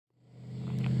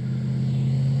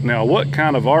Now, what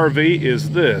kind of RV is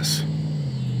this?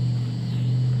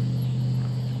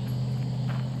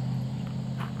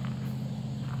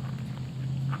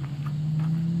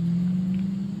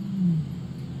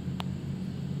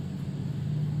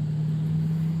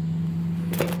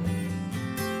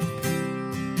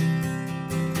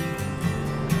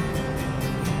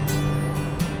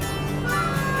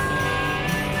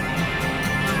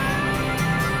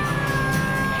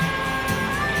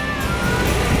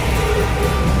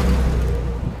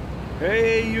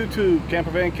 Hey YouTube,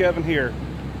 Campervan Kevin here.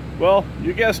 Well,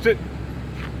 you guessed it,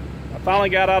 I finally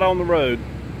got out on the road.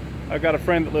 I've got a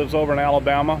friend that lives over in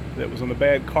Alabama that was in a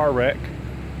bad car wreck.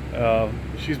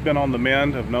 She's been on the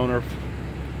mend. I've known her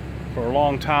for a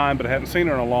long time, but I hadn't seen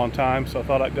her in a long time, so I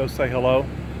thought I'd go say hello.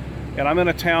 And I'm in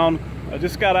a town, I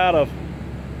just got out of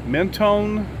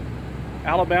Mentone,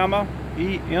 Alabama,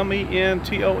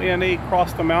 E-M-E-N-T-O-N-E,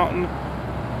 across the mountain.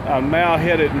 I'm now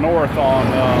headed north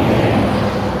on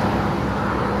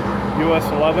US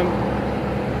 11,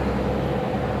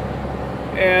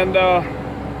 and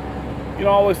you know, I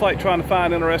always like trying to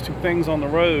find interesting things on the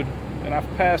road, and I've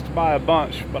passed by a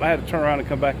bunch, but I had to turn around and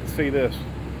come back to see this.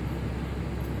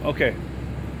 Okay,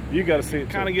 you got to see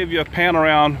it. Kind of give you a pan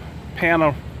around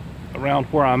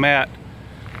where I'm at.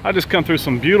 I just come through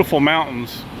some beautiful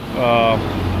mountains.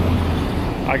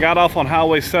 I got off on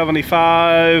Highway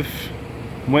 75,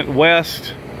 went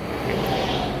west.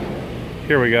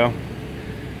 Here we go.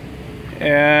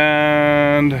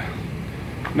 And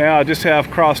now I just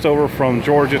have crossed over from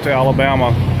Georgia to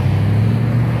Alabama.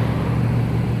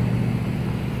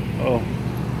 Oh,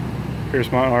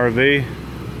 here's my RV.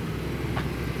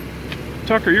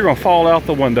 Tucker, you're gonna fall out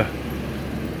the window.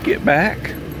 Get back.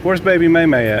 Where's baby May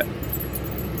May at?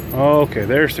 Okay,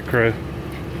 there's the crew.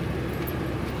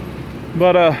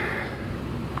 But I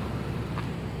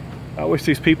wish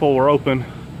these people were open,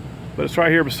 but it's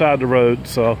right here beside the road,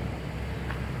 so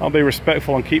I'll be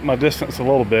respectful and keep my distance a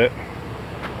little bit.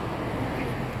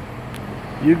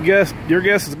 Your guess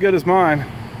is as good as mine.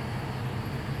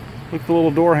 Look at the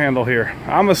little door handle here.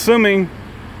 I'm assuming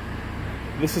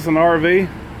this is an RV.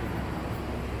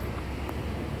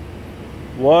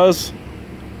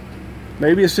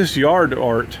 Maybe it's just yard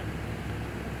art.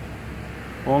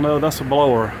 Well, no, that's a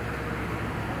blower.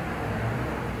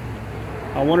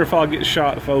 I wonder if I'll get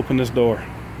shot if I open this door.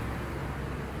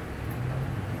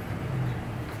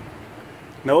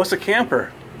 No, it's a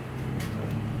camper.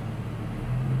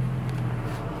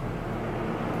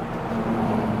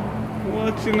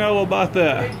 What you know about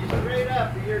that? Take you straight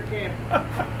up to your camper.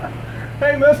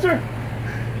 Hey, mister. Good.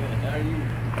 How are you?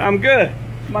 I'm good.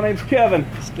 My name's Kevin.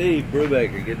 Steve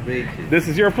Brubaker, good to meet you. This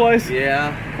is your place?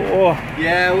 Yeah. Oh.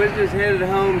 Yeah, we just headed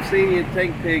home, seen you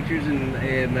take pictures,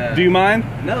 and do you mind?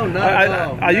 No, not at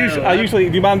all. I usually.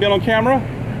 Do you mind being on camera?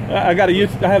 I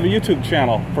have a YouTube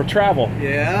channel for travel.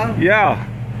 Yeah. Yeah.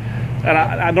 And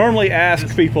I normally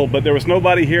ask people, but there was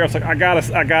nobody here. I was like, I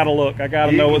gotta look. I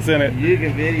gotta know what's in it. You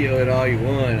can video it all you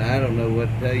want. I don't know what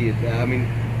to tell you. I mean,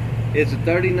 it's a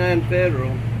 39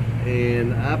 Federal,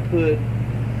 and I put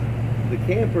the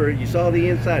camper. You saw the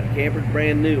inside. The camper's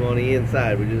brand new on the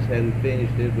inside. We just hadn't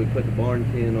finished it. We put the barn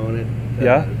tin on it.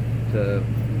 To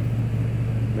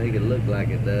make it look like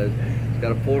it does. It's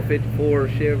got a 454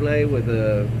 Chevrolet with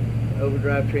a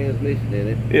overdrive transmission in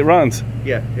it. It runs.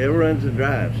 Yeah, it runs and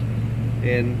drives.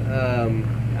 And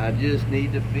I just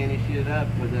need to finish it up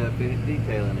with finish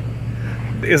detailing it.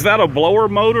 Is that a blower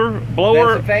motor?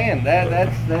 Blower? That's the fan.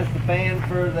 That's the fan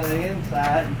for the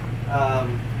inside.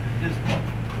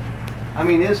 I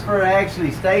mean, it's for actually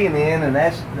staying in, and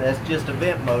that's just a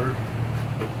vent motor.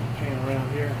 Turn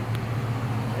around here.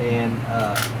 And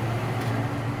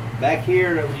back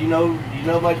here, you know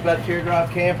much about teardrop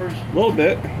campers? A little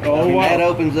bit. Oh, I mean, wow. that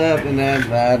opens up, and then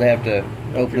I'd have to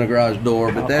open the garage door,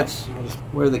 but that's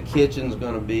where the kitchen's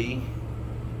going to be.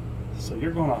 So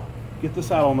you're going to get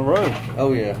this out on the road?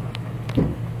 Oh yeah,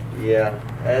 yeah.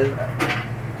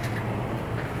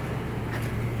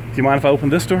 Do you mind if I open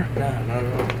this door?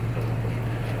 No.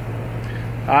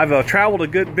 I've traveled a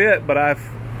good bit, but I've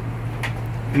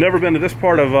never been to this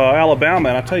part of Alabama,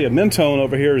 and I tell you, Mentone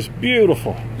over here is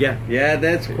beautiful. Yeah,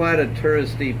 that's quite a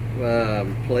touristy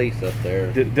place up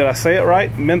there. Did I say it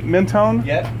right? Mentone?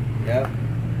 Yep.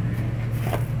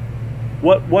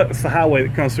 What's the highway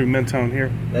that comes through Mentone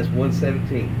here? That's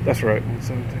 117. That's right,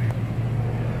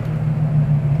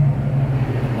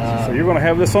 117. So you're going to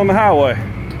have this on the highway?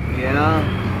 Yeah.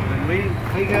 We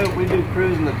do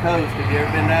cruising the coast. Have you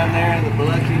ever been down there in the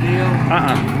Biloxi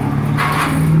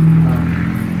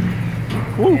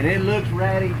deal? Woo. And it looks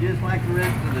ratty just like the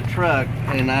rest of the truck,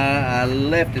 and I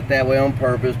left it that way on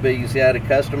purpose, but you can see I had a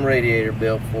custom radiator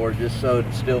built for it just so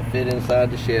it still fit inside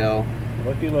the shell.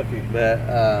 Looky. But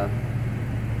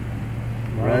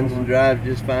runs and drives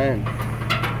just fine,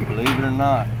 believe it or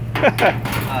not.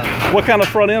 What kind of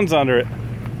front end's under it?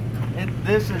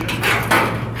 The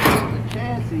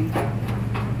chassis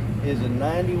is a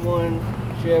 91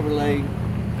 Chevrolet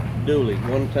dually,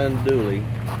 1-ton dually.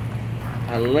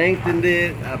 I lengthened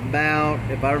it about,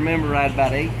 if I remember right,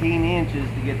 about 18 inches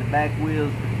to get the back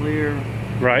wheels to clear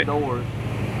Right. the doors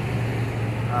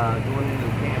going into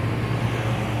the camper.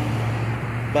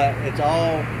 But it's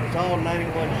all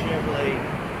 91 Chevrolet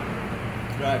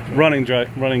drivetrain.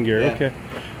 Running gear. Yeah. Okay.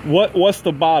 What's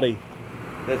the body?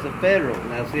 That's a Federal.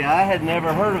 Now see, I had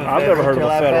never heard of a I've Federal never heard of until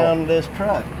a I Federal. found this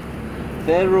truck.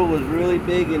 Federal was really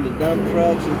big into dump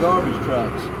trucks and garbage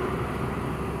trucks.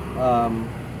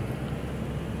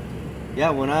 Yeah,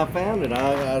 when I found it,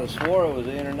 I swore it was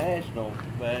international.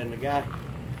 And the guy,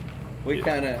 we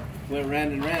kind of went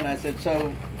round and round. I said,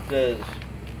 so does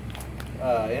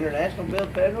International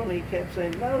build Federal? And he kept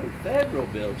saying, no, Federal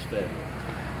builds Federal.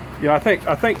 Yeah, I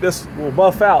think this will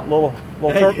buff out little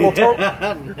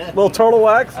turtle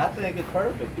wax. I think it's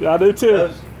perfect. Yeah, I do too.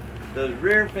 Those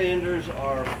rear fenders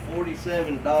are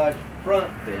 47 Dodge front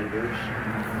fenders,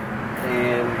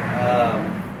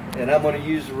 and I'm going to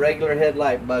use the regular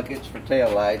headlight buckets for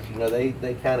tail lights. You know, they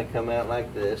kind of come out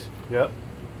like this. Yep.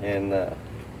 And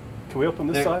can we open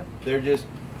this side? They're just,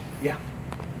 yeah.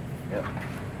 Yep.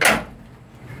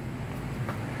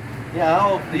 Yeah,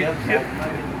 I'll open the other side.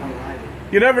 Maybe it's more lighted.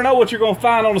 You never know what you're going to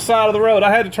find on the side of the road.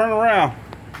 I had to turn around.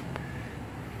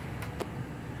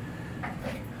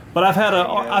 But I've had an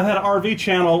RV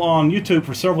channel on YouTube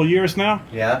for several years now.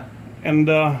 Yeah. And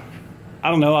I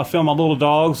don't know, I film my little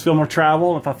dogs, film our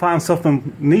travel. If I find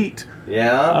something neat,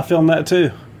 yeah, I film that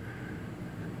too.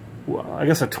 Well, I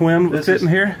guess a twin would fit in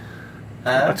here.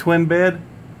 A twin bed.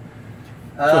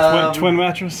 Twin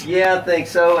mattress. Yeah, I think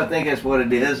so. I think that's what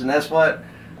it is, and that's what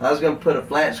I was going to put a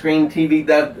flat screen TV.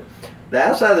 The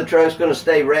outside of the truck's going to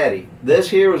stay ratty. This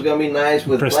here was going to be nice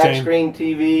with pristine flat screen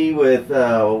TV with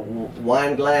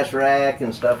wine glass rack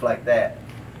and stuff like that.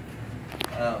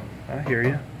 I hear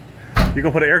you. You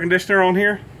gonna put an air conditioner on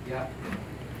here? Yeah.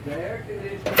 The air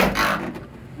conditioner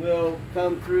will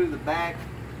come through the back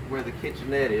where the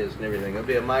kitchenette is and everything. There'll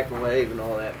be a microwave and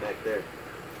all that back there.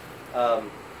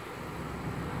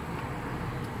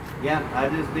 Yeah, I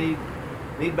just need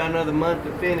about another month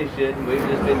to finish it, and we've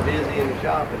just been busy in the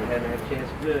shop and haven't had a chance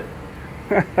to do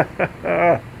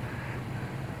it.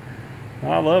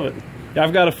 I love it. Yeah,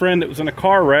 I've got a friend that was in a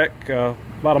car wreck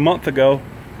about a month ago,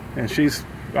 and she's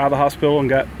out of the hospital and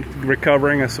got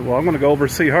recovering. I said, well, I'm going to go over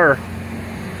and see her.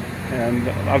 And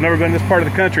I've never been in this part of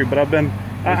the country, but I've been.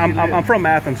 I'm from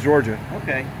Athens, Georgia.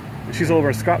 Okay. And she's over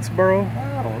in Scottsboro.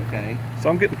 Oh, okay. So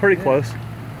I'm getting pretty close.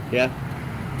 Yeah.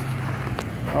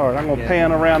 All right, I'm going to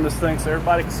pan around this thing so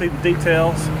everybody can see the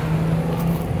details.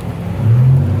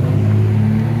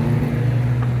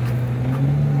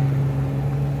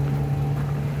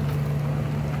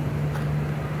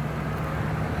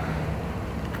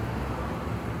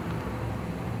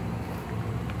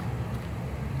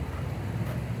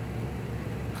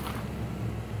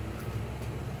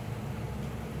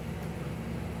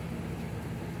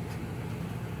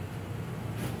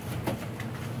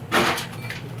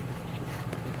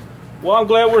 Well, I'm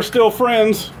glad we're still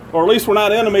friends, or at least we're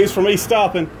not enemies for me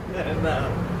stopping.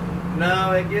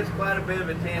 No, it gets quite a bit of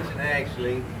attention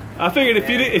actually. I figured if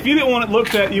you didn't want it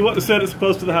looked at, you wouldn't have said it's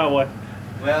supposed to the highway.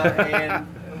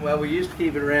 Well, we used to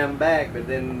keep it around back, but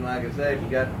then, like I said, you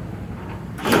got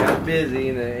busy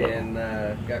and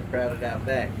got crowded out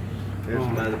back. There's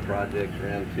some other projects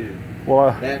around too.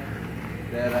 Well, that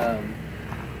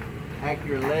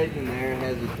Acura Legend there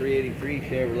has a 383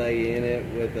 Chevrolet in it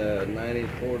with a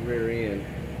 9-inch Ford rear end.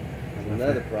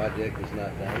 Another project that's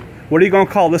not done. What are you going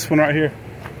to call this one right here?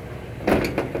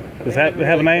 Does that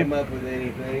have a name? Come up with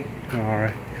anything. All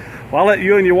right. Well, I'll let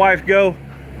you and your wife go.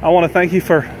 I want to thank you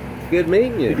for. Good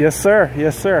meeting you. Yes, sir.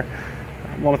 Yes, sir.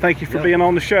 I want to thank you for being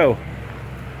on the show.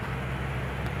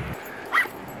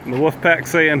 And the wolf pack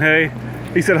saying, "Hey,"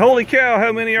 he said, "Holy cow!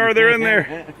 How many are there in there?"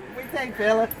 What do you think,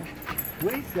 fella?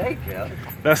 What do you say, fella?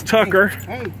 That's Tucker.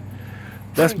 Hey.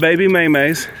 That's baby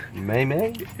Maymay's.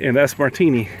 May? And that's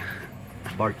Martini.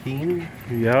 Martini?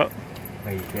 Yep.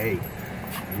 Hey.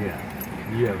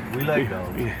 Yeah, we like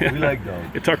dogs. We like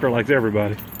dogs. Yeah, Tucker likes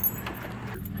everybody.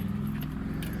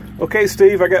 Okay,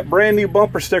 Steve, I got brand new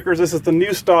bumper stickers. This is the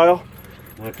new style.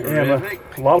 And a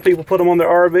lot of people put them on their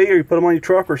RV, or you put them on your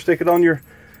truck, or stick it on your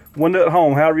window at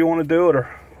home, however you want to do it. Or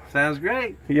sounds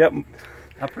great. Yep.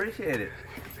 I appreciate it.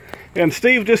 And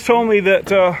Steve just told me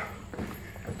that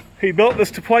he built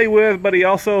this to play with, but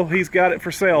he's got it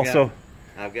for sale.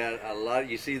 I've got a lot.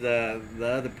 You see the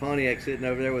other Pontiac sitting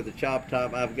over there with the chop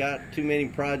top. I've got too many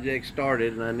projects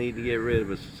started, and I need to get rid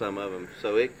of some of them.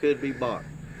 So it could be bought.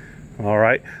 All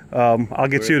right. I'll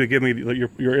get you to give me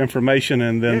your information,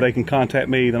 and then they can contact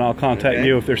me. Then I'll contact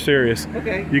you if they're serious.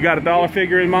 Okay. You got a dollar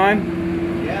figure in mind?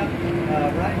 Yeah.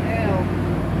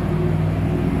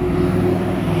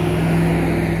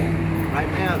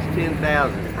 Right now it's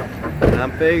 10,000. And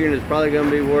I'm figuring it's probably going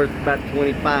to be worth about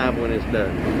 25 when it's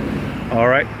done. All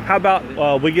right. How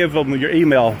about we give them your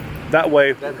email? That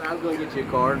way. I was going to get you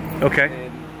a card. Okay.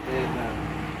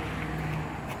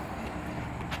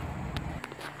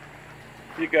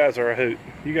 You guys are a hoot.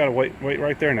 You got to wait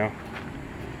right there now.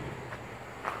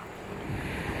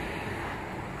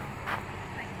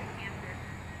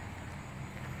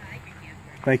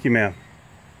 Thank you, ma'am.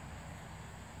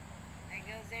 It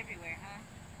goes everywhere, huh?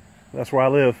 That's where I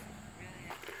live. Really?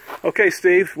 Okay,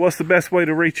 Steve, what's the best way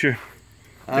to reach you?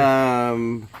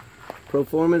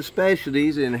 Performance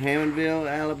Specialties in Hammondville,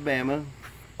 Alabama.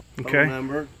 Okay. Phone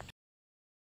number.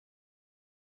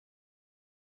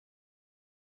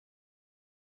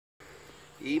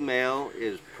 Email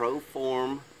is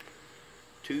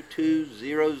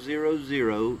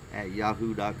proform22000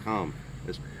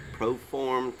 It's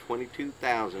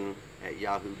proform22000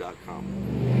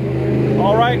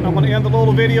 All right, I'm going to end the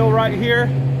little video right here.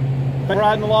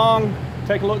 Riding along,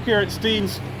 take a look here at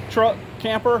Steve's truck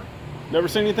camper. Never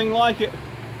seen anything like it,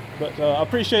 but I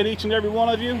appreciate each and every one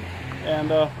of you,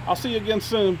 and I'll see you again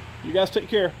soon. You guys take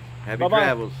care. Happy Bye-bye.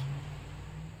 travels.